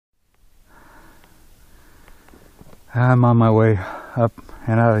I'm on my way up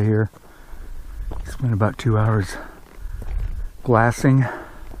and out of here. It's been about 2 hours glassing.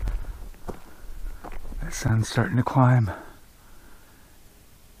 The sun's starting to climb.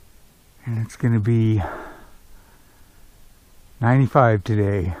 And it's going to be 95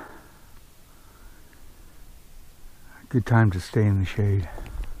 today. Good time to stay in the shade.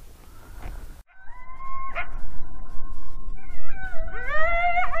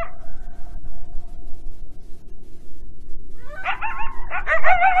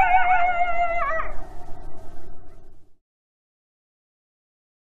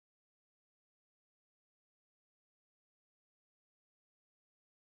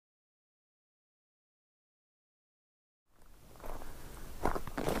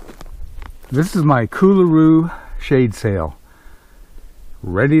 This is my Coolaroo shade sail.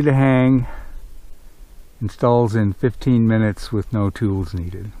 Ready to hang. Installs in 15 minutes with no tools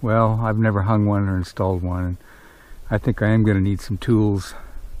needed. Well, I've never hung one or installed one, and I think I am going to need some tools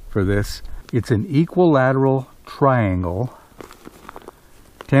for this. It's an equilateral triangle,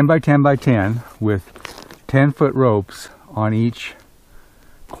 10 by 10 by 10, with 10-foot ropes on each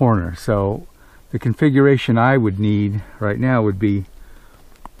corner. So the configuration I would need right now would be,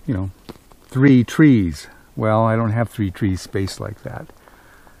 3 trees. Well, I don't have 3 trees spaced like that.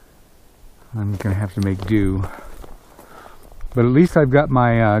 I'm going to have to make do. But at least I've got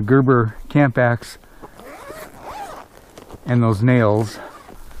my Gerber camp axe and those nails.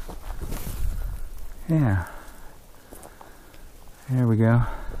 Yeah. There we go.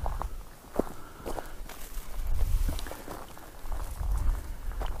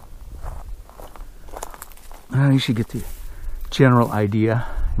 Well, you should get the general idea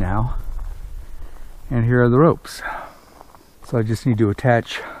now. And here are the ropes. So I just need to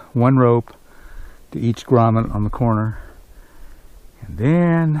attach one rope to each grommet on the corner, and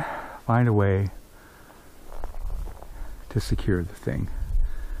then find a way to secure the thing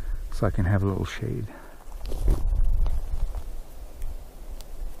so I can have a little shade.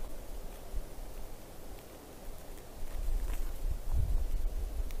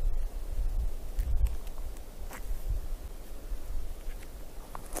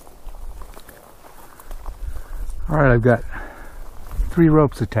 Alright, I've got 3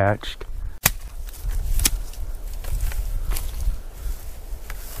 ropes attached.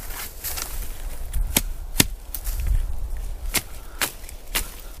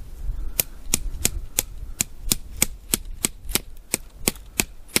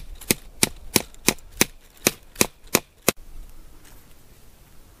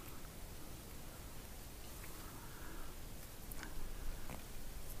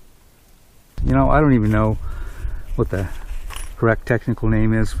 I don't even know what the correct technical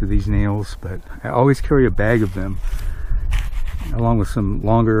name is for these nails, but I always carry a bag of them along with some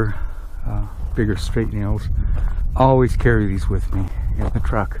longer, bigger straight nails. I always carry these with me in the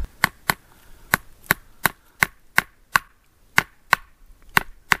truck.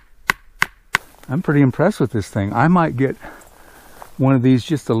 I'm pretty impressed with this thing. I might get one of these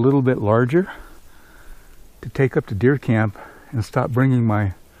just a little bit larger to take up to deer camp and stop bringing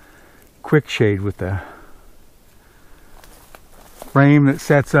my quick shade with the frame that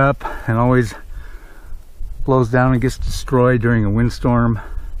sets up and always blows down and gets destroyed during a windstorm.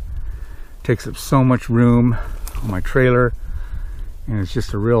 Takes up so much room on my trailer, and it's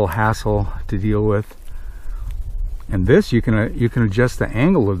just a real hassle to deal with. And this, you can adjust the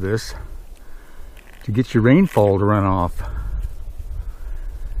angle of this to get your rainfall to run off.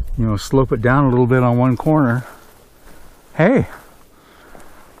 Slope it down a little bit on one corner. Hey,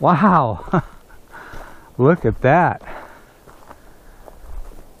 wow, look at that.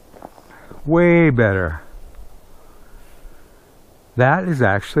 Way better. That is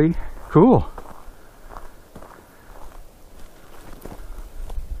actually cool.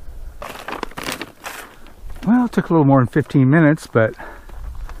 Well, it took a little more than 15 minutes, but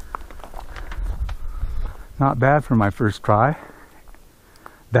not bad for my first try.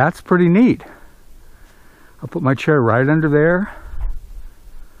 That's pretty neat. I'll put my chair right under there.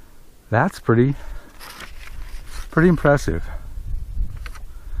 That's pretty impressive.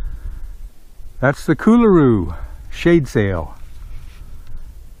 That's the Coolaroo shade sail,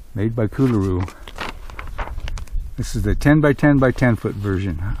 made by Coolaroo. This is the 10 by 10 by 10 foot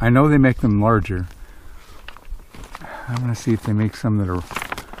version. I know they make them larger. I'm going to see if they make some that are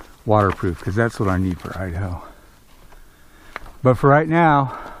waterproof, because that's what I need for Idaho. But for right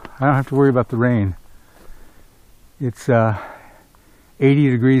now, I don't have to worry about the rain. It's 80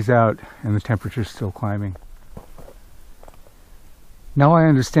 degrees out and the temperature's still climbing. Now I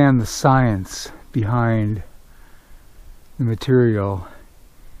understand the science behind the material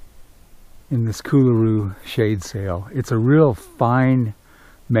in this Coolaroo shade sail. It's a real fine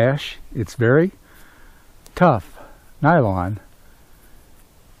mesh. It's very tough nylon,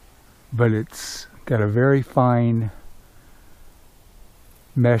 but it's got a very fine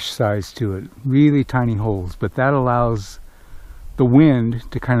mesh size to it. Really tiny holes, but that allows the wind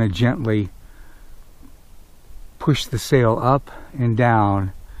to kind of gently push the sail up and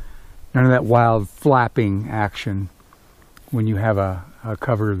down. None of that wild flapping action when you have a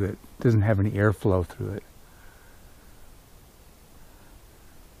cover that doesn't have any airflow through it.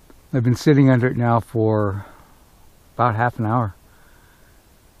 I've been sitting under it now for about half an hour,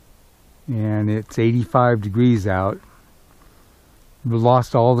 and it's 85 degrees out. We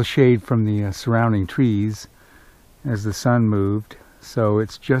lost all the shade from the surrounding trees as the sun moved, so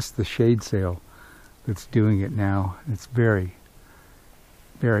it's just the shade sail that's doing it now. It's very,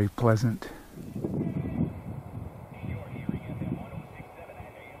 very pleasant.